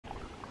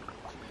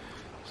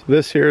So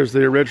this here is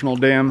the original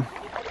dam,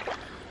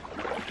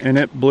 and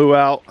it blew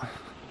out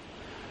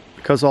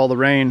because of all the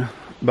rain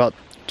about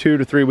 2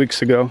 to 3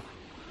 weeks ago.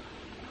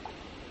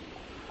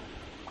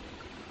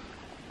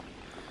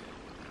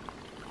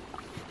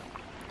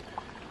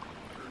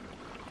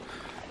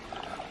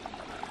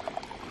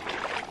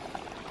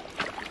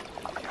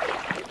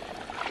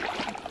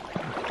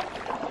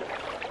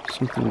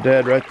 Something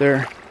dead right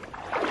there.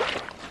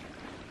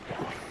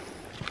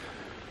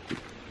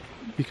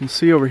 You can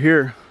see over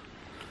here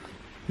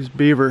these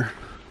beaver.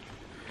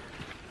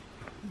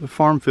 The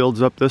farm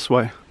field's up this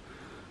way.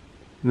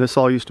 And this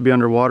all used to be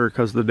underwater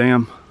because of the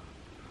dam.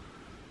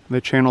 They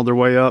channeled their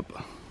way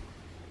up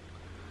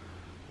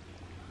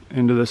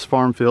into this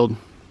farm field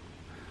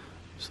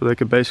so they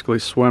could basically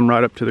swim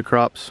right up to the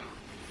crops.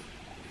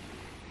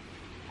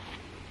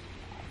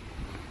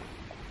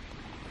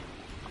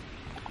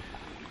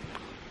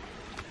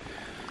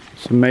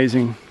 It's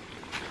amazing.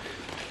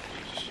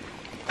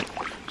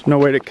 There's no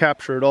way to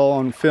capture it all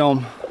on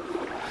film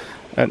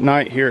at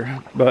night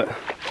here, but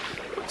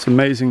it's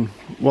amazing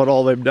what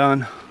all they've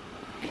done.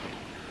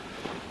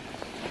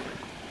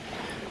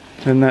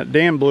 And that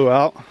dam blew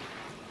out,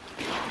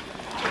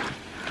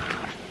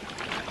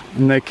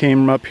 and they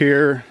came up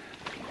here,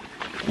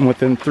 and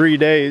within 3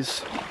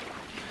 days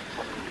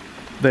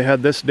they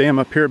had this dam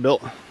up here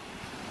built.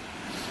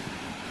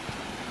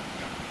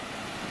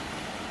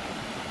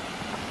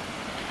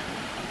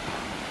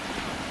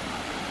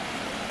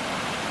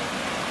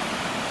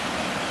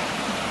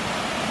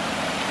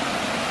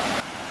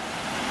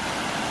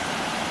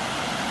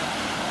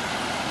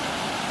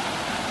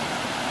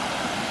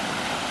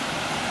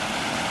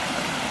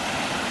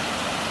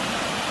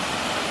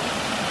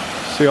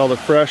 See all the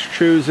fresh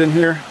chews in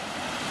here?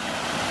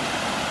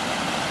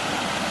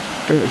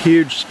 There's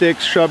huge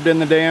sticks shoved in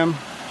the dam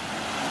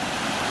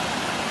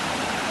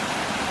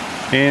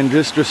and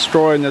just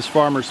destroying this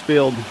farmer's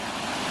field.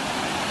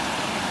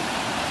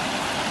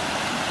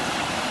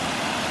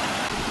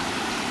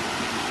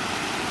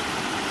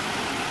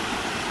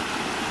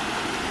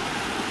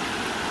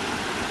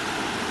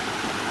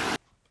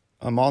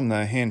 I'm on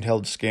the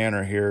handheld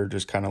scanner here,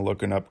 just kind of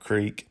looking up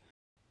creek.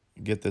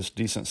 Get this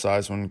decent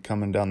sized one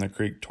coming down the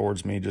creek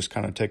towards me, just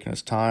kind of taking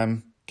his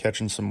time,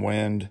 catching some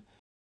wind.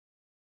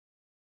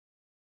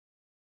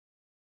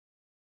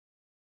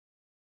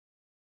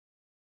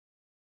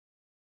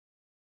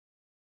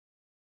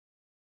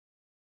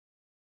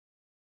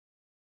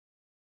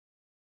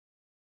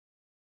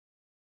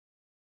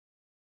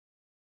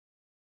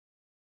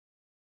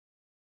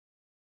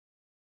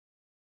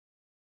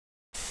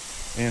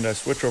 And I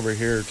switch over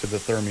here to the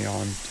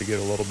Thermion to get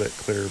a little bit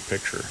clearer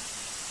picture.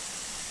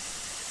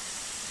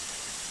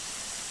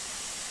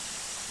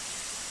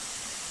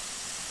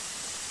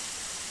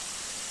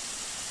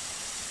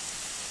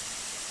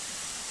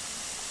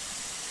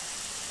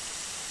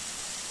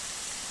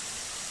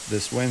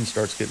 This wind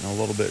starts getting a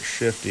little bit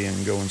shifty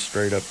and going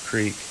straight up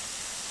creek,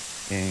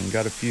 and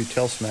got a few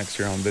tail smacks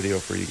here on video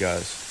for you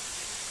guys.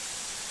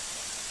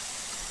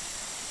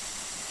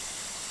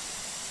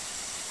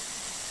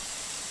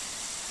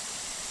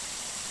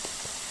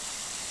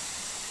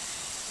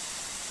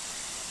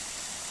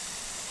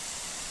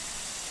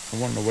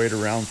 I wanted to wait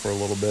around for a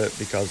little bit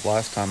because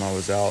last time I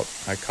was out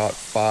I caught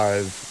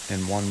 5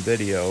 in one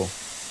video,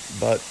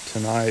 but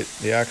tonight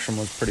the action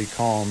was pretty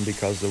calm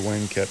because the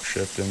wind kept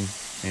shifting,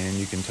 and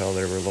you can tell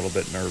they were a little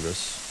bit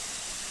nervous.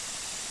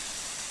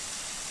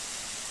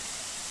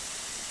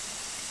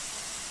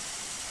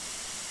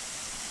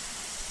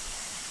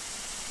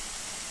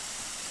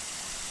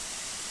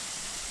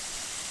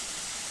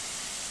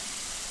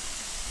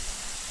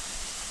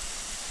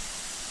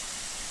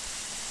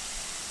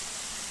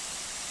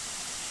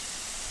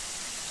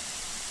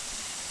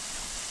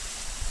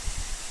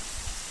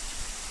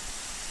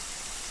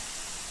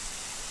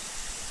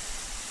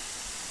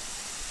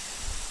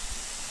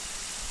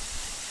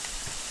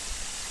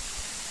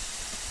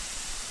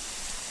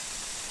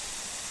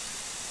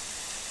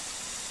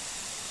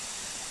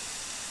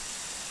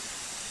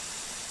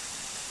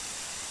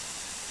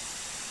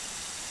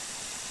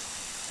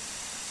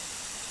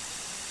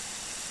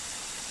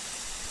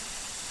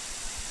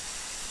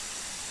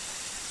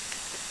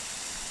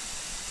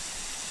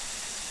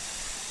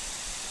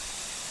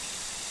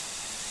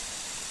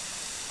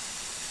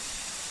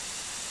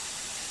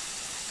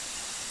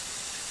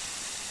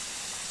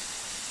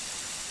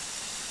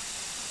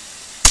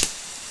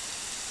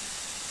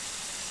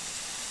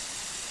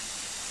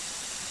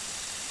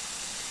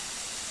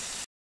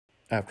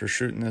 After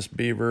shooting this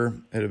beaver,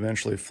 it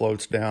eventually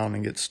floats down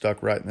and gets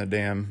stuck right in the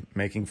dam,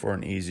 making for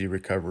an easy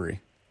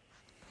recovery.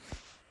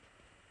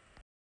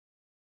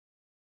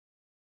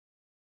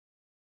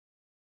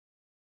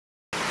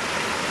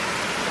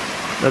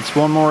 That's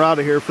one more out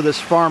of here for this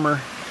farmer.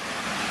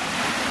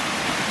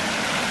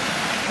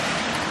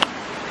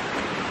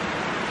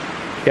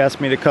 He asked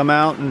me to come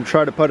out and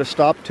try to put a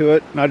stop to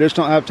it, and I just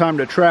don't have time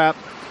to trap.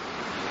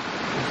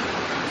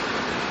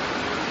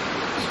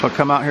 So I'll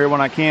come out here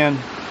when I can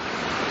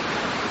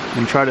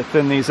and try to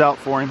thin these out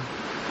for him.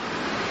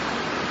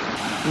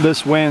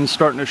 this wind's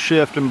starting to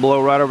shift and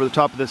blow right over the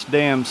top of this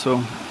dam.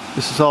 So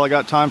this is all I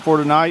got time for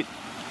tonight.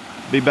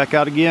 Be back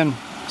out again.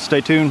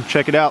 Stay tuned,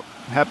 check it out.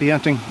 Happy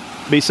hunting.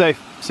 Be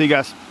safe. See you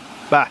guys.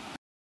 Bye.